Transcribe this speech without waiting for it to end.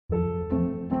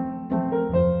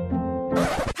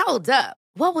Hold up.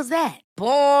 What was that?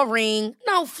 Boring.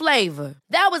 No flavor.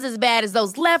 That was as bad as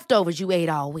those leftovers you ate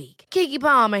all week. Keke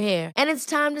Palmer here, and it's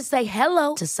time to say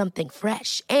hello to something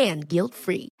fresh and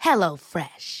guilt-free. Hello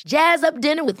Fresh. Jazz up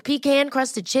dinner with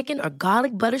pecan-crusted chicken or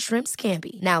garlic butter shrimp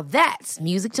scampi. Now that's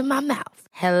music to my mouth.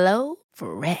 Hello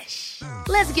Fresh.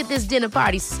 Let's get this dinner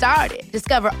party started.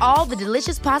 Discover all the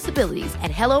delicious possibilities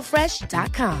at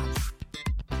hellofresh.com.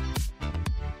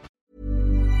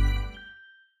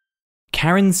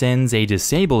 Karen sends a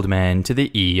disabled man to the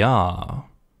ER.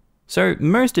 So,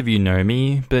 most of you know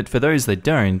me, but for those that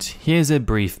don't, here's a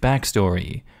brief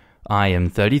backstory. I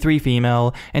am 33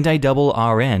 female, and I double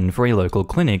RN for a local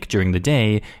clinic during the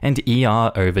day and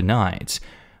ER overnight.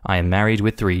 I am married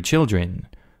with 3 children.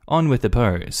 On with the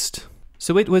post.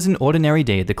 So it was an ordinary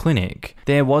day at the clinic.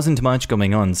 There wasn't much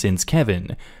going on since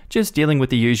Kevin, just dealing with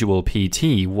the usual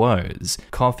PT woes,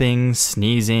 coughing,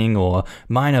 sneezing, or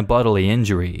minor bodily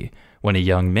injury, when a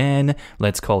young man,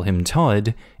 let's call him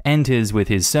Todd, enters with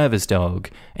his service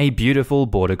dog, a beautiful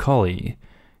border collie.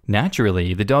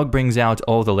 Naturally, the dog brings out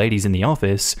all the ladies in the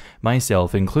office,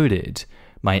 myself included.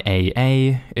 My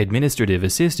AA, administrative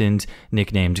assistant,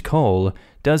 nicknamed Cole,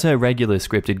 does her regular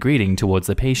scripted greeting towards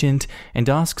the patient and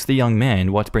asks the young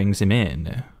man what brings him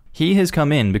in. He has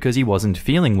come in because he wasn't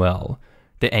feeling well.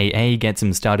 The AA gets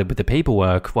him started with the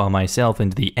paperwork while myself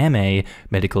and the MA,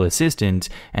 medical assistant,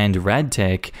 and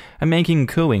RadTech are making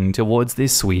cooing towards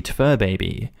this sweet fur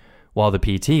baby. While the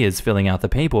PT is filling out the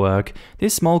paperwork,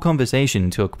 this small conversation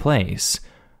took place.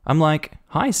 I'm like,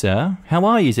 "Hi sir, how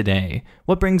are you today?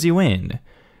 What brings you in?"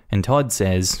 And Todd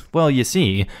says, "Well, you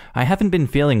see, I haven't been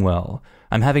feeling well.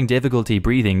 I'm having difficulty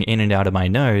breathing in and out of my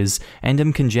nose, and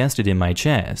am congested in my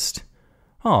chest."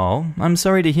 "Oh, I'm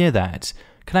sorry to hear that.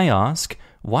 Can I ask,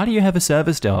 why do you have a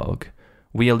service dog?"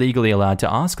 We are legally allowed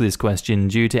to ask this question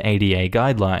due to ADA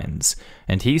guidelines.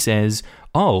 And he says,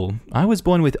 "Oh, I was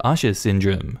born with Usher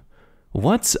syndrome."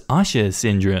 "What's Usher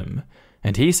syndrome?"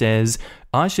 And he says,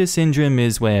 "Usher syndrome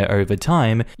is where, over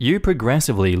time, you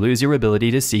progressively lose your ability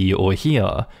to see or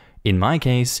hear. In my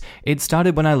case, it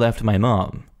started when I left my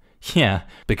mom." Yeah,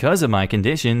 because of my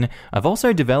condition, I've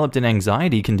also developed an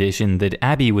anxiety condition that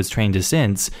Abby was trained to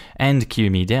sense and cue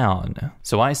me down.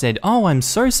 So I said, "Oh, I'm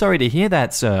so sorry to hear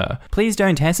that, sir. Please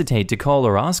don't hesitate to call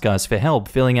or ask us for help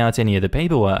filling out any of the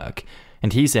paperwork."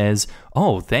 And he says,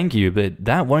 "Oh, thank you, but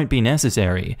that won't be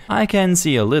necessary. I can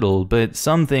see a little, but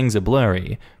some things are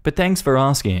blurry. But thanks for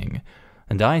asking."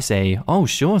 And I say, "Oh,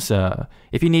 sure, sir.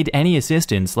 If you need any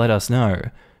assistance, let us know.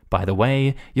 By the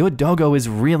way, your doggo is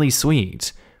really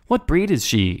sweet. What breed is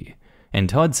she?" And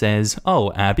Todd says,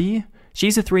 "Oh, Abby?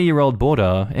 She's a 3-year-old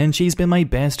border, and she's been my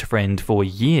best friend for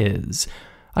years.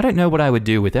 I don't know what I would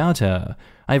do without her.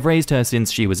 I've raised her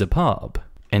since she was a pup."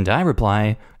 And I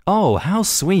reply, "Oh, how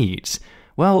sweet.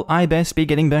 Well, I best be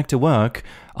getting back to work.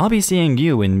 I'll be seeing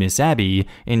you and Miss Abby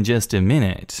in just a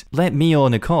minute. Let me or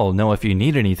Nicole know if you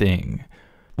need anything."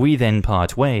 We then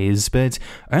part ways, but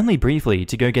only briefly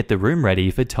to go get the room ready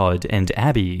for Todd and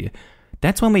Abby.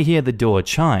 That's when we hear the door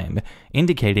chime,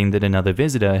 indicating that another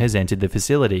visitor has entered the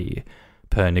facility.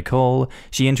 Per Nicole,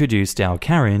 she introduced our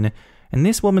Karen, and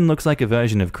this woman looks like a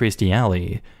version of Christy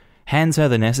Alley. Hands her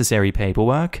the necessary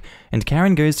paperwork, and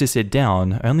Karen goes to sit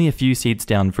down only a few seats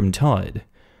down from Todd.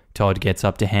 Todd gets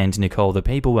up to hand Nicole the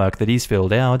paperwork that he's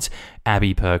filled out,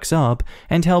 Abby perks up,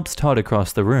 and helps Todd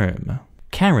across the room.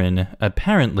 Karen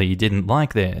apparently didn't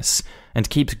like this, and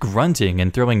keeps grunting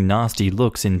and throwing nasty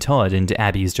looks in Todd and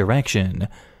Abby's direction.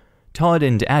 Todd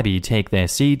and Abby take their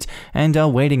seat and are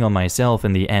waiting on myself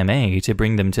and the MA to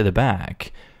bring them to the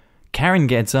back. Karen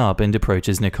gets up and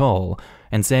approaches Nicole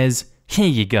and says, "Here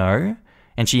you go,"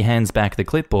 and she hands back the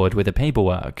clipboard with the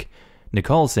paperwork.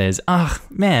 Nicole says, "Ugh,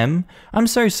 ma'am, I'm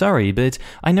so sorry, but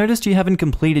I noticed you haven't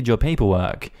completed your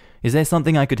paperwork. Is there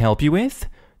something I could help you with?"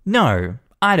 "No,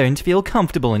 I don't feel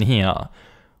comfortable in here."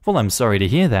 "Well, I'm sorry to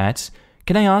hear that.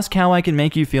 Can I ask how I can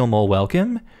make you feel more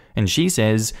welcome?" And she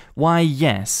says, "Why,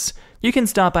 yes. You can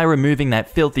start by removing that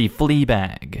filthy flea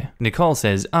bag." Nicole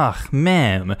says, "Ugh,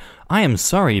 ma'am, I am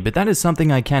sorry, but that is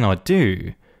something I cannot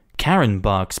do." Karen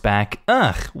barks back,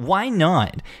 "Ugh, why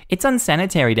not? It's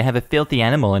unsanitary to have a filthy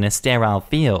animal in a sterile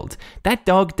field. That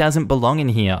dog doesn't belong in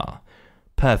here."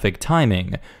 Perfect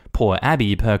timing. Poor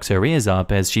Abby perks her ears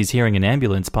up as she's hearing an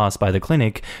ambulance pass by the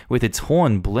clinic with its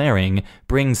horn blaring,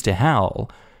 brings to howl.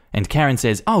 And Karen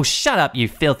says, "Oh, shut up, you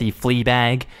filthy flea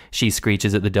bag," she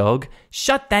screeches at the dog.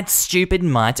 "Shut that stupid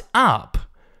mutt up."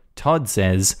 Todd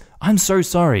says, "I'm so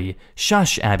sorry.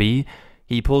 Shush, Abby."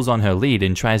 He pulls on her lead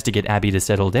and tries to get Abby to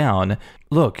settle down.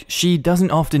 "Look, she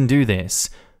doesn't often do this."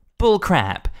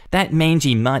 "Bullcrap. That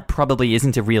mangy mutt probably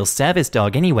isn't a real service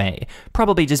dog anyway.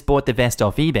 Probably just bought the vest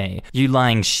off eBay. You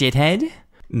lying shithead?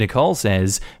 Nicole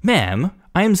says, "Ma'am,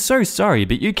 I am so sorry,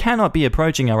 but you cannot be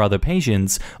approaching our other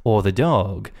patients or the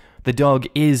dog. The dog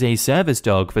is a service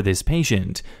dog for this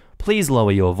patient. Please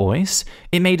lower your voice.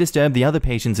 It may disturb the other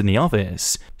patients in the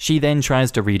office." She then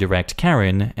tries to redirect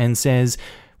Karen and says,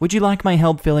 "Would you like my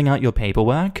help filling out your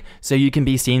paperwork so you can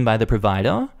be seen by the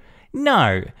provider?"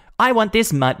 "No, I want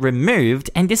this mutt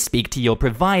removed and to speak to your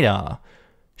provider."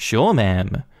 "Sure,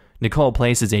 ma'am." Nicole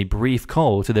places a brief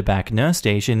call to the back nurse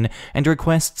station and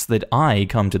requests that I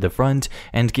come to the front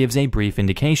and gives a brief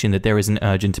indication that there is an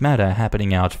urgent matter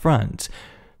happening out front.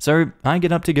 So I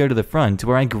get up to go to the front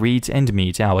where I greet and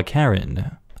meet our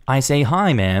Karen. I say,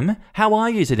 "Hi, ma'am. How are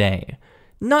you today?"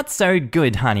 "Not so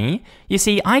good, honey. You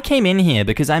see, I came in here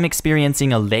because I'm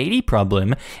experiencing a lady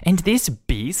problem, and this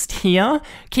beast here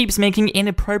keeps making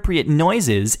inappropriate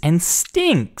noises and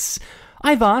stinks.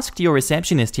 I've asked your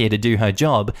receptionist here to do her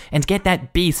job and get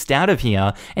that beast out of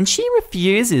here, and she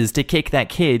refuses to kick that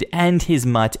kid and his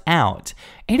mutt out.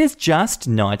 It is just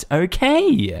not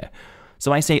okay."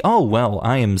 So I say, "Oh, well,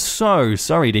 I am so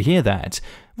sorry to hear that.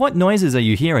 What noises are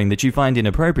you hearing that you find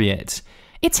inappropriate?"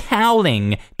 "It's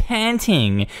howling,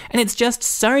 panting, and it's just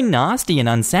so nasty and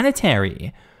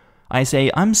unsanitary." I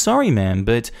say, "I'm sorry, ma'am,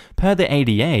 but per the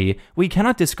ADA, we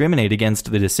cannot discriminate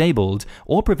against the disabled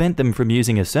or prevent them from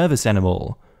using a service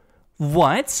animal."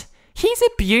 "What? He's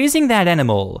abusing that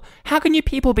animal. How can you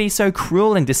people be so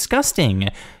cruel and disgusting?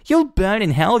 You'll burn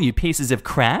in hell, you pieces of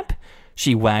crap."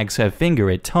 She wags her finger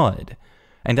at Todd.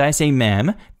 And I say,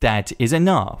 "Ma'am, that is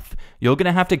enough. You're going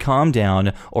to have to calm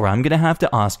down or I'm going to have to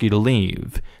ask you to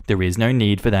leave. There is no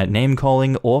need for that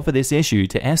name-calling or for this issue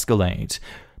to escalate.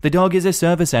 The dog is a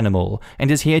service animal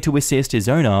and is here to assist his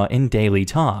owner in daily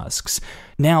tasks.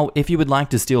 Now, if you would like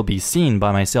to still be seen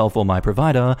by myself or my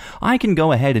provider, I can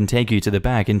go ahead and take you to the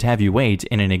back and have you wait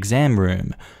in an exam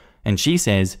room." And she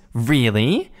says,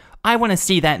 "Really? I want to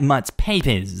see that mutt's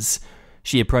papers."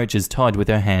 She approaches Todd with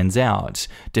her hands out,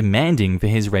 demanding for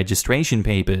his registration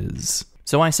papers.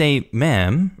 So I say,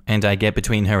 "Ma'am," and I get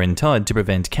between her and Todd to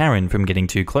prevent Karen from getting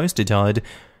too close to Todd,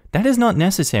 "that is not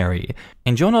necessary,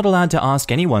 and you're not allowed to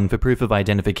ask anyone for proof of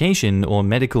identification or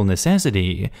medical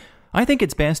necessity. I think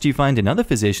it's best you find another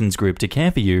physician's group to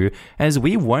care for you, as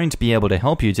we won't be able to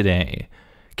help you today."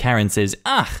 Karen says,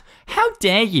 "Ugh, how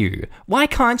dare you? Why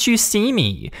can't you see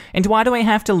me? And why do I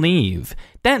have to leave?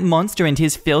 That monster and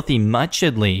his filthy mutt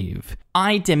should leave.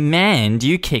 I demand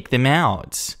you kick them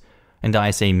out." And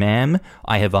I say, "Ma'am,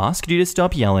 I have asked you to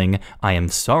stop yelling. I am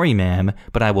sorry, ma'am,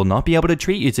 but I will not be able to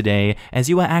treat you today as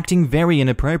you are acting very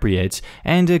inappropriate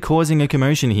and are causing a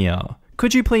commotion here.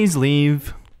 Could you please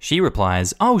leave?" She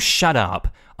replies, "Oh, shut up.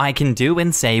 I can do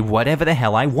and say whatever the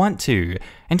hell I want to,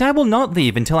 and I will not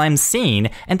leave until I'm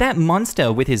seen and that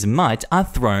monster with his mutt are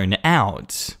thrown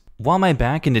out." While my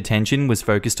back and attention was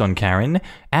focused on Karen,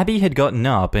 Abby had gotten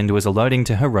up and was alerting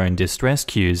to her own distress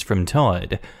cues from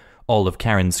Todd. All of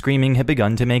Karen's screaming had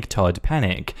begun to make Todd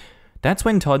panic. That's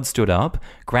when Todd stood up,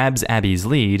 grabs Abby's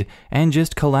lead, and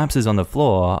just collapses on the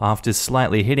floor after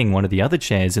slightly hitting one of the other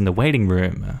chairs in the waiting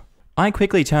room. I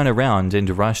quickly turn around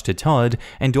and rush to Todd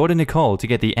and order Nicole to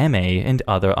get the MA and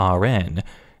other RN.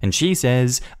 And she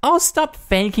says, "Oh, stop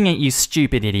faking it, you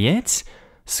stupid idiot."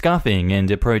 Scuffing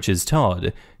and approaches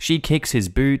Todd, she kicks his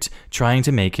boot, trying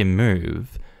to make him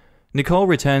move. Nicole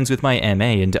returns with my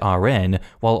MA and RN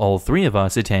while all three of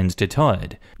us attend to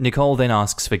Todd. Nicole then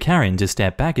asks for Karen to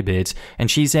step back a bit, and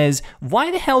she says,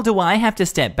 "Why the hell do I have to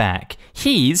step back?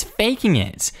 He's faking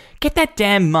it. Get that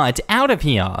damn mutt out of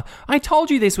here. I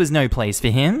told you this was no place for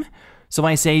him." So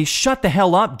I say, "Shut the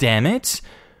hell up, damn it."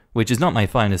 Which is not my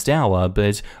finest hour,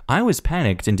 but I was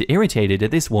panicked and irritated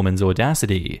at this woman's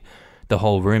audacity. The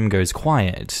whole room goes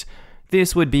quiet.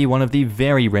 This would be one of the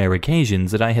very rare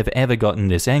occasions that I have ever gotten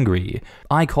this angry.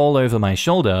 I call over my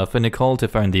shoulder for Nicole to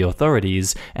phone the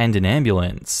authorities and an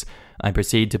ambulance. I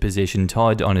proceed to position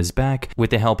Todd on his back. With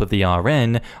the help of the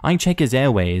RN, I check his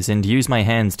airways and use my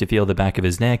hands to feel the back of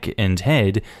his neck and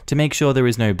head to make sure there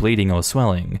is no bleeding or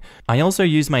swelling. I also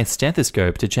use my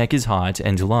stethoscope to check his heart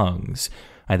and lungs.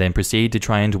 I then proceed to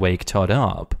try and wake Todd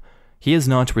up. He is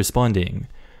not responding.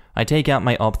 I take out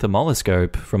my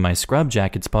ophthalmoscope from my scrub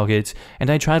jacket's pocket and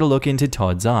I try to look into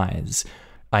Todd's eyes.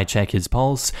 I check his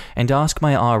pulse and ask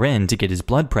my RN to get his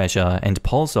blood pressure and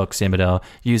pulse oximeter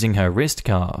using her wrist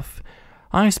cuff.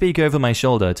 I speak over my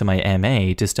shoulder to my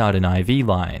MA to start an IV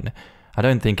line. I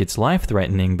don't think it's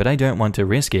life-threatening, but I don't want to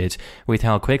risk it with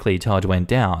how quickly Todd went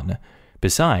down.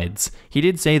 Besides, he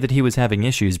did say that he was having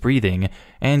issues breathing,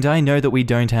 and I know that we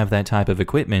don't have that type of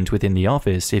equipment within the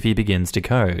office if he begins to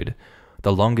code.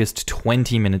 The longest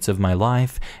 20 minutes of my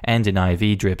life, and an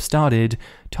IV drip started,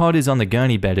 Todd is on the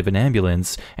gurney bed of an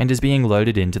ambulance and is being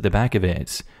loaded into the back of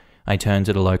it. I turned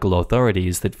to the local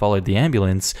authorities that followed the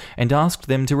ambulance and asked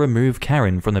them to remove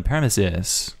Karen from the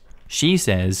premises. She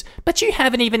says, "But you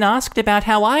haven't even asked about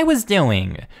how I was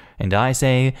doing." And I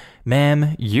say,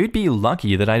 "Ma'am, you'd be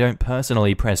lucky that I don't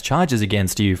personally press charges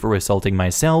against you for assaulting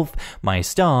myself, my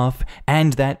staff,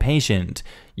 and that patient.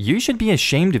 You should be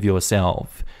ashamed of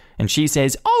yourself." And she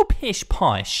says, "Oh, pish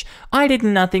posh, I did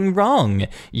nothing wrong.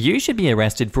 You should be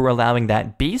arrested for allowing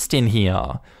that beast in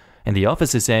here." And the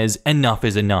officer says, "Enough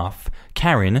is enough.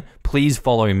 Karen, please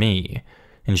follow me."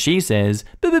 And she says,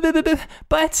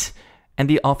 "But..." And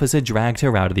the officer dragged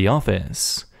her out of the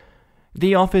office.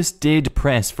 The office did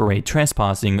press for a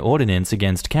trespassing ordinance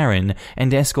against Karen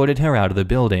and escorted her out of the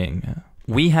building.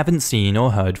 We haven't seen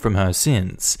or heard from her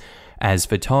since. As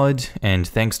for Todd, and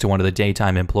thanks to one of the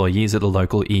daytime employees at the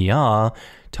local ER,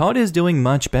 Todd is doing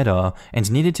much better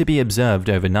and needed to be observed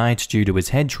overnight due to his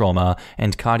head trauma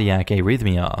and cardiac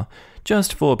arrhythmia,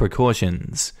 just for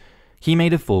precautions. He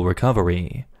made a full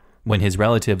recovery. When his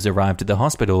relatives arrived at the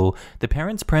hospital, the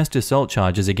parents pressed assault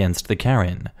charges against the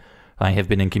Karen. I have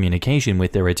been in communication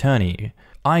with their attorney.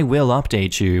 I will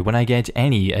update you when I get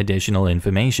any additional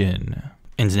information.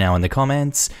 And now in the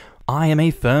comments, I am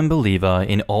a firm believer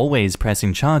in always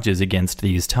pressing charges against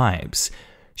these types.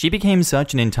 She became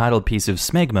such an entitled piece of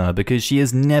smegma because she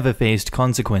has never faced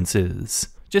consequences.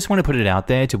 Just want to put it out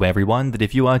there to everyone that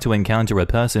if you are to encounter a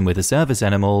person with a service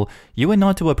animal, you are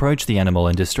not to approach the animal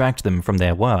and distract them from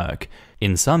their work.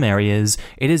 In some areas,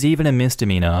 it is even a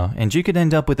misdemeanor, and you could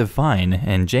end up with a fine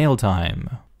and jail time.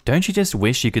 Don't you just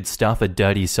wish you could stuff a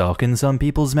dirty sock in some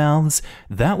people's mouths?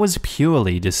 That was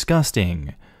purely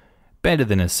disgusting. Better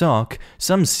than a sock,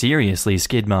 some seriously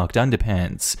skid-marked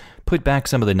underpants. Put back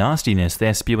some of the nastiness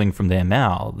they're spewing from their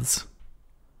mouths.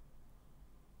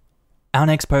 Our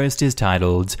next post is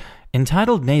titled,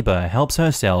 "Entitled Neighbor Helps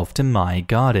Herself to My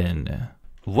Garden."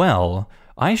 Well,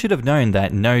 I should have known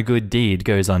that no good deed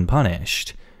goes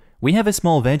unpunished. We have a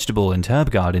small vegetable and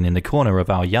herb garden in the corner of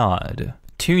our yard.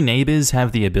 Two neighbors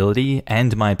have the ability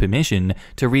and my permission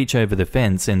to reach over the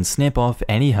fence and snip off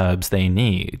any herbs they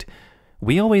need.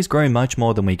 We always grow much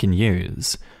more than we can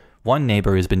use. One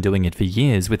neighbor has been doing it for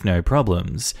years with no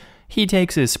problems. He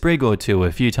takes a sprig or two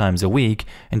a few times a week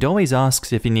and always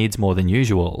asks if he needs more than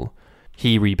usual.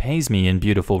 He repays me in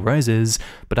beautiful roses,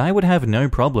 but I would have no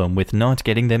problem with not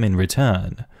getting them in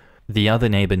return. The other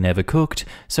neighbor never cooked,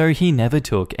 so he never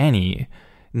took any.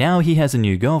 Now he has a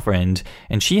new girlfriend,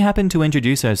 and she happened to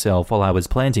introduce herself while I was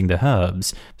planting the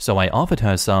herbs, so I offered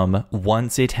her some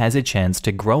once it has a chance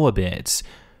to grow a bit.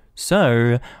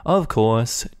 So, of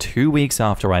course, 2 weeks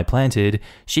after I planted,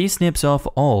 she snips off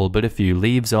all but a few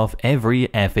leaves off every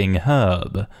effing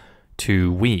herb.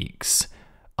 2 weeks.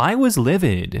 I was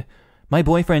livid. My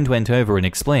boyfriend went over and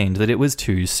explained that it was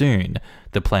too soon.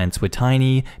 The plants were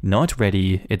tiny, not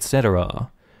ready,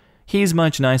 etc. He's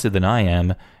much nicer than I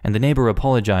am, and the neighbor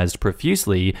apologized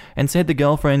profusely and said the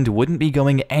girlfriend wouldn't be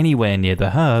going anywhere near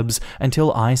the herbs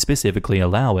until I specifically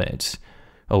allow it.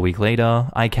 A week later,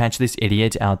 I catch this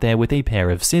idiot out there with a pair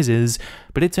of scissors,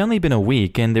 but it's only been a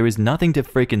week and there is nothing to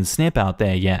frickin' snip out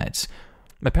there yet.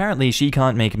 Apparently she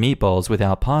can't make meatballs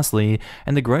without parsley,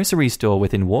 and the grocery store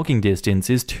within walking distance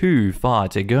is too far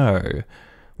to go.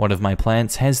 One of my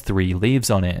plants has 3 leaves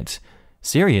on it.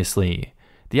 Seriously.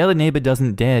 The other neighbor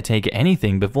doesn't dare take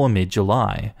anything before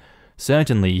mid-July.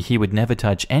 Certainly, he would never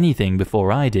touch anything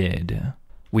before I did.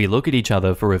 We look at each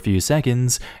other for a few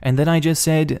seconds, and then I just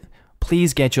said,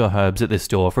 "Please get your herbs at the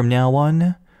store from now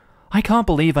on." I can't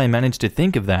believe I managed to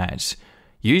think of that.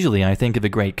 Usually I think of a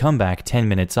great comeback 10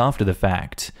 minutes after the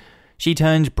fact. She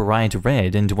turned bright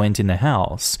red and went in the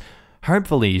house.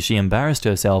 Hopefully she embarrassed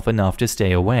herself enough to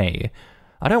stay away.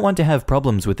 I don't want to have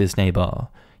problems with this neighbor.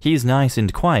 He's nice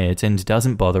and quiet and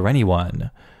doesn't bother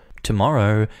anyone.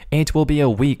 Tomorrow, it will be a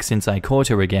week since I caught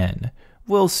her again.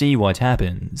 We'll see what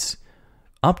happens.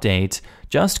 Update,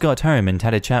 just got home and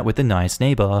had a chat with the nice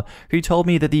neighbor who told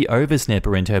me that the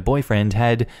oversnipper and her boyfriend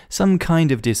had some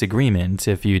kind of disagreement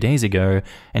a few days ago,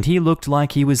 and he looked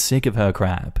like he was sick of her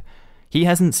crap. He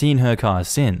hasn't seen her car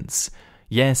since.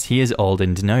 Yes, he is old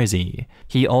and nosy.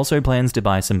 He also plans to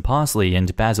buy some parsley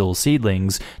and basil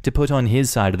seedlings to put on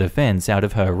his side of the fence out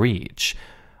of her reach.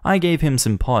 I gave him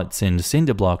some pots and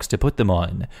cinder blocks to put them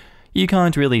on. You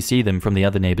can't really see them from the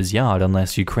other neighbor's yard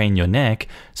unless you crane your neck,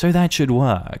 so that should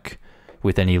work.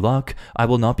 With any luck, I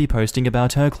will not be posting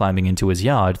about her climbing into his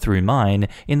yard through mine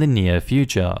in the near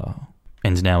future.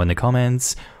 And now in the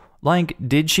comments, Like,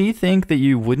 did she think that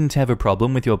you wouldn't have a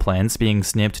problem with your plants being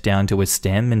snipped down to a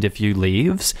stem and a few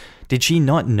leaves? Did she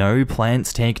not know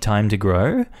plants take time to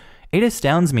grow? It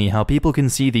astounds me how people can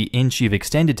see the inch you've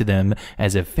extended to them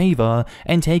as a favor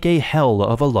and take a hell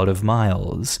of a lot of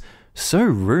miles. So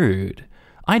rude.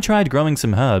 I tried growing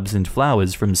some herbs and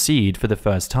flowers from seed for the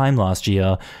first time last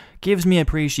year. Gives me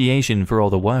appreciation for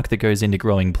all the work that goes into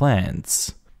growing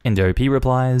plants. And OP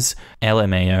replies,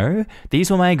 LMAO,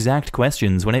 these were my exact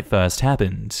questions when it first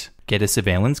happened. Get a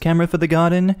surveillance camera for the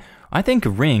garden? I think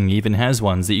Ring even has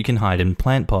ones that you can hide in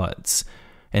plant pots.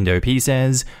 And OP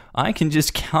says, I can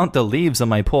just count the leaves on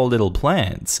my poor little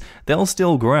plants. They'll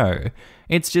still grow.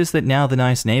 It's just that now the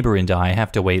nice neighbor and I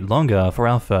have to wait longer for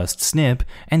our first snip,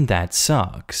 and that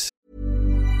sucks.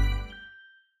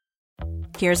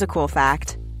 Here's a cool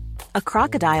fact. A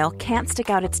crocodile can't stick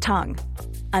out its tongue.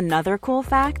 Another cool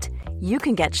fact, you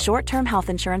can get short-term health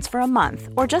insurance for a month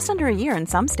or just under a year in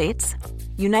some states.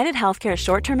 United Healthcare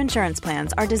short-term insurance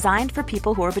plans are designed for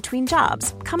people who are between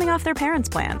jobs, coming off their parents'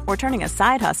 plan, or turning a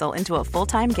side hustle into a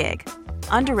full-time gig.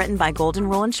 Underwritten by Golden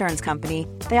Rule Insurance Company,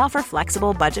 they offer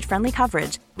flexible, budget-friendly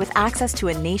coverage with access to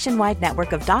a nationwide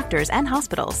network of doctors and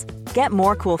hospitals. Get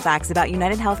more cool facts about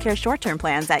United Healthcare short-term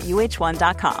plans at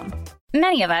uh1.com.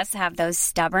 Many of us have those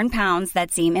stubborn pounds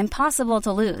that seem impossible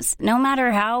to lose, no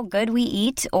matter how good we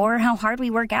eat or how hard we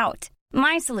work out.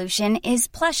 My solution is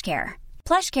PlushCare.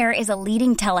 PlushCare is a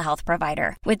leading telehealth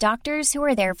provider with doctors who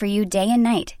are there for you day and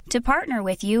night to partner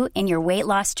with you in your weight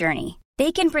loss journey.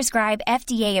 They can prescribe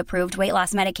FDA-approved weight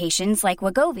loss medications like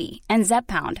Wegovy and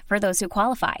Zepbound for those who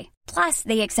qualify. Plus,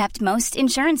 they accept most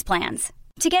insurance plans.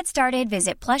 To get started,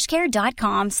 visit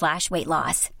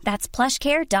plushcare.com/weightloss. That's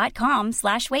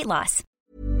plushcare.com/weightloss.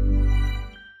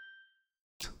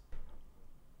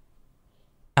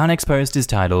 Our next post is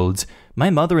titled,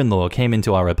 My mother-in-law came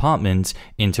into our apartment,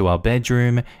 into our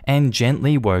bedroom, and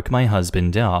gently woke my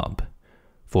husband up.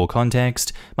 For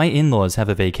context, my in-laws have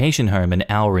a vacation home an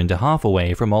hour and a half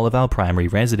away from all of our primary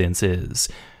residences.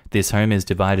 This home is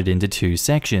divided into two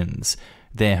sections.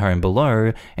 Their home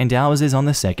below, and ours is on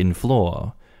the second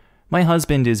floor. My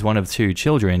husband is one of two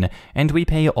children, and we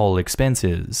pay all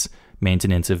expenses.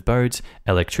 Maintenance of boat,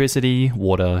 electricity,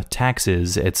 water,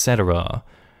 taxes, etc.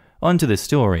 On to the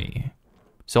story.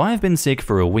 So I've been sick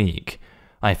for a week.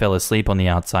 I fell asleep on the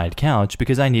outside couch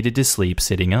because I needed to sleep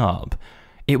sitting up.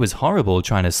 It was horrible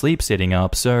trying to sleep sitting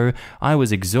up, so I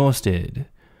was exhausted.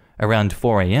 Around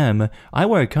 4 a.m., I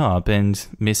woke up and,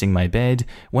 missing my bed,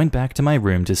 went back to my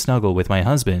room to snuggle with my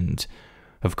husband.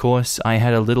 Of course, I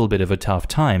had a little bit of a tough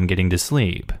time getting to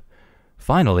sleep.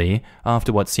 Finally,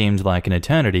 after what seemed like an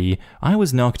eternity, I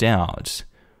was knocked out.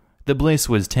 The bliss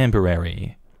was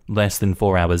temporary. Less than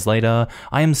 4 hours later,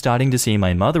 I am starting to see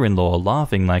my mother-in-law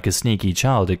laughing like a sneaky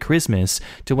child at Christmas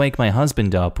to wake my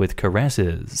husband up with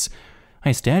caresses.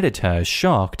 I stared at her,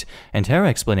 shocked, and her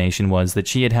explanation was that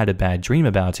she had had a bad dream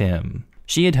about him.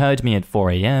 She had heard me at 4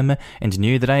 a.m. and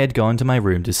knew that I had gone to my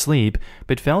room to sleep,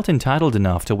 but felt entitled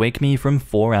enough to wake me from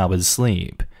 4 hours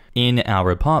sleep. In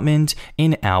our apartment,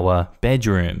 in our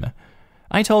bedroom.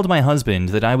 I told my husband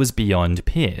that I was beyond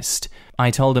pissed.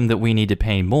 I told him that we need to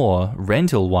pay more,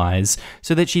 rental-wise,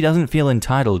 so that she doesn't feel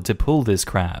entitled to pull this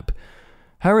crap.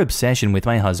 Her obsession with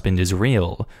my husband is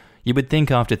real. You would think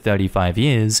after 35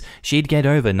 years, she'd get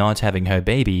over not having her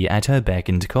baby at her beck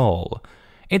and call.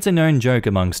 It's a known joke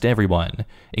amongst everyone,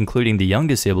 including the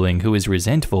younger sibling who is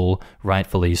resentful,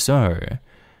 rightfully so.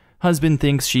 Husband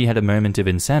thinks she had a moment of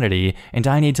insanity and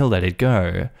I need to let it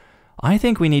go. I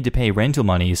think we need to pay rental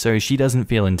money so she doesn't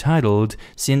feel entitled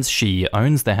since she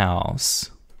owns the house.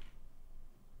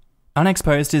 Our next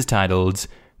post is titled,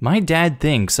 My dad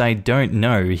thinks I don't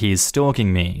know he's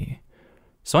stalking me.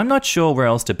 So I'm not sure where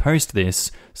else to post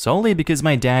this, solely because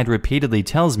my dad repeatedly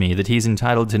tells me that he's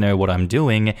entitled to know what I'm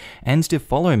doing and to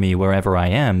follow me wherever I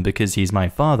am because he's my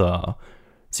father.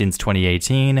 Since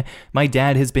 2018, my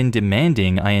dad has been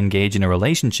demanding I engage in a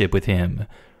relationship with him.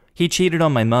 He cheated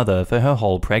on my mother for her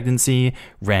whole pregnancy,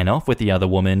 ran off with the other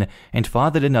woman, and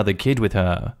fathered another kid with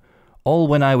her. All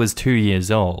when I was 2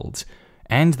 years old.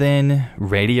 And then,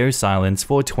 radio silence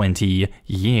for 20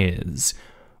 years.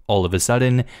 All of a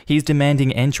sudden, he's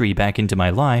demanding entry back into my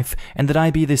life and that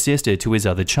I be the sister to his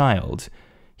other child.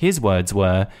 His words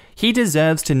were, he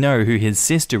deserves to know who his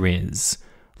sister is.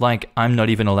 Like, I'm not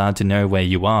even allowed to know where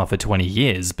you are for 20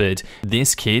 years, but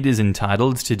this kid is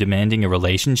entitled to demanding a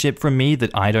relationship from me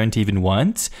that I don't even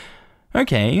want?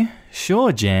 Okay,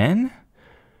 sure, Jan.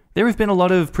 There have been a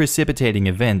lot of precipitating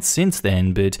events since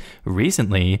then, but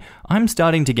recently, I'm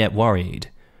starting to get worried.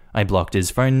 I blocked his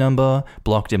phone number,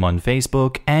 blocked him on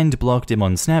Facebook, and blocked him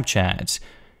on Snapchat.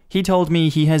 He told me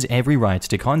he has every right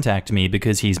to contact me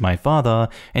because he's my father,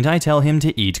 and I tell him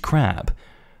to eat crap.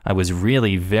 I was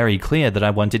really very clear that I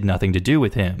wanted nothing to do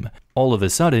with him. All of a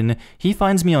sudden, he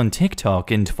finds me on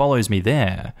TikTok and follows me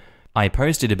there. I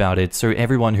posted about it so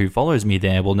everyone who follows me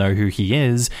there will know who he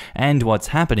is and what's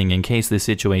happening in case the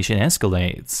situation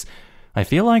escalates. I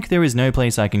feel like there is no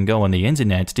place I can go on the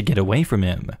internet to get away from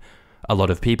him. A lot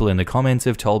of people in the comments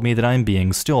have told me that I'm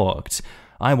being stalked.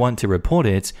 I want to report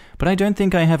it, but I don't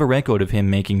think I have a record of him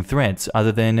making threats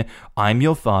other than, "I'm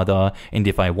your father, and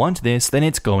if I want this, then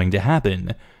it's going to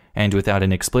happen." And without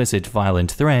an explicit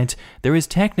violent threat, there is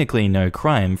technically no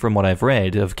crime from what I've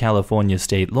read of California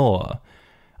state law.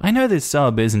 I know this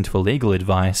sub isn't for legal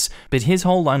advice, but his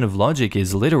whole line of logic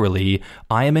is literally,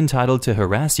 I am entitled to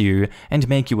harass you and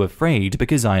make you afraid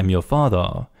because I am your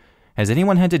father. Has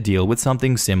anyone had to deal with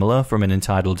something similar from an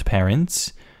entitled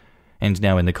parent? And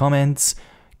now in the comments,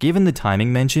 given the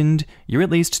timing mentioned, you're at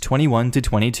least 21 to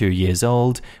 22 years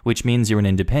old, which means you're an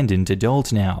independent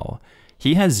adult now.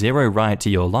 He has zero right to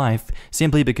your life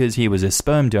simply because he was a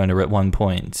sperm donor at one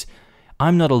point.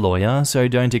 I'm not a lawyer, so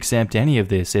don't accept any of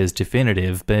this as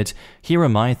definitive, but here are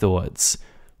my thoughts.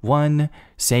 1.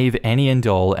 Save any and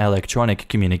all electronic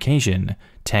communication,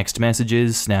 text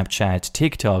messages, Snapchat,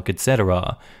 TikTok,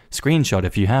 etc. Screenshot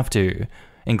if you have to.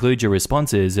 Include your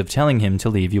responses of telling him to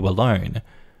leave you alone.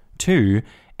 2.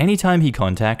 Anytime he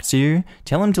contacts you,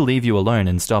 tell him to leave you alone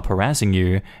and stop harassing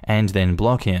you, and then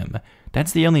block him.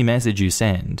 That's the only message you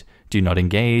send. Do not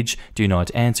engage, do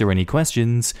not answer any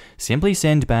questions, simply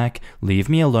send back, leave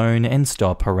me alone and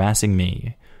stop harassing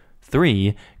me.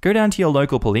 3. Go down to your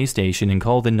local police station and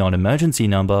call the non-emergency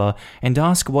number and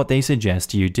ask what they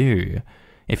suggest you do.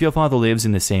 If your father lives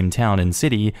in the same town and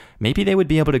city, maybe they would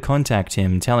be able to contact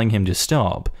him telling him to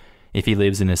stop. If he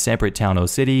lives in a separate town or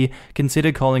city,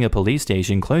 consider calling a police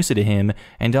station closer to him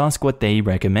and ask what they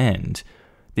recommend.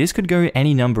 This could go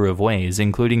any number of ways,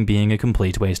 including being a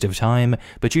complete waste of time,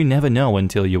 but you never know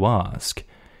until you ask.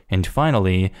 And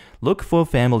finally, look for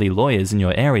family lawyers in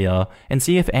your area and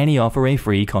see if any offer a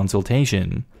free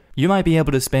consultation. You might be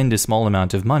able to spend a small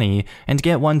amount of money and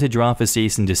get one to draft a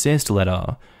cease and desist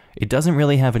letter. It doesn't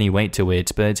really have any weight to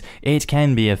it, but it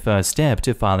can be a first step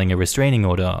to filing a restraining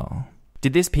order.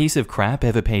 Did this piece of crap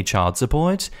ever pay child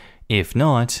support? If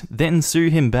not, then sue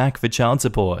him back for child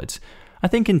support. I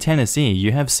think in Tennessee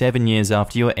you have 7 years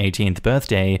after your 18th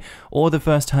birthday, or the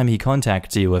first time he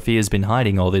contacts you if he has been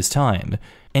hiding all this time.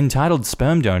 Entitled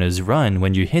sperm donors run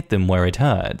when you hit them where it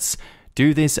hurts.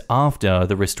 Do this after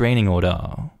the restraining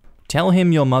order. Tell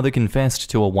him your mother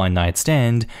confessed to a one-night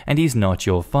stand and he's not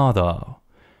your father.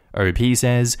 OP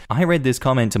says, I read this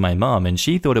comment to my mum and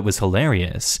she thought it was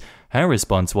hilarious. Her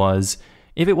response was,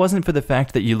 if it wasn't for the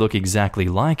fact that you look exactly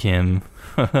like him.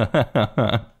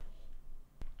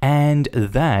 And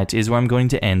that is where I'm going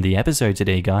to end the episode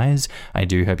today, guys. I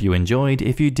do hope you enjoyed.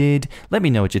 If you did, let me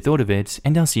know what you thought of it,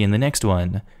 and I'll see you in the next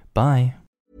one. Bye.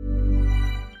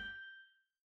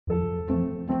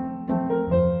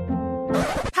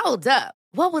 Hold up.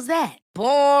 What was that?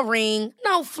 Boring.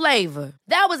 No flavor.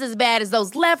 That was as bad as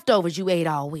those leftovers you ate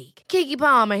all week. Keke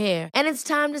Palmer here, and it's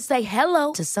time to say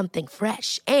hello to something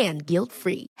fresh and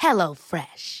guilt-free. Hello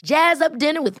Fresh. Jazz up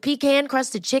dinner with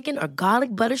pecan-crusted chicken or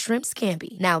garlic butter shrimp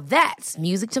scampi. Now that's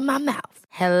music to my mouth.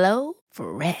 Hello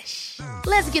Fresh.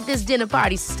 Let's get this dinner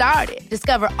party started.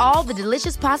 Discover all the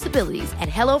delicious possibilities at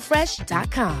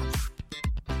HelloFresh.com.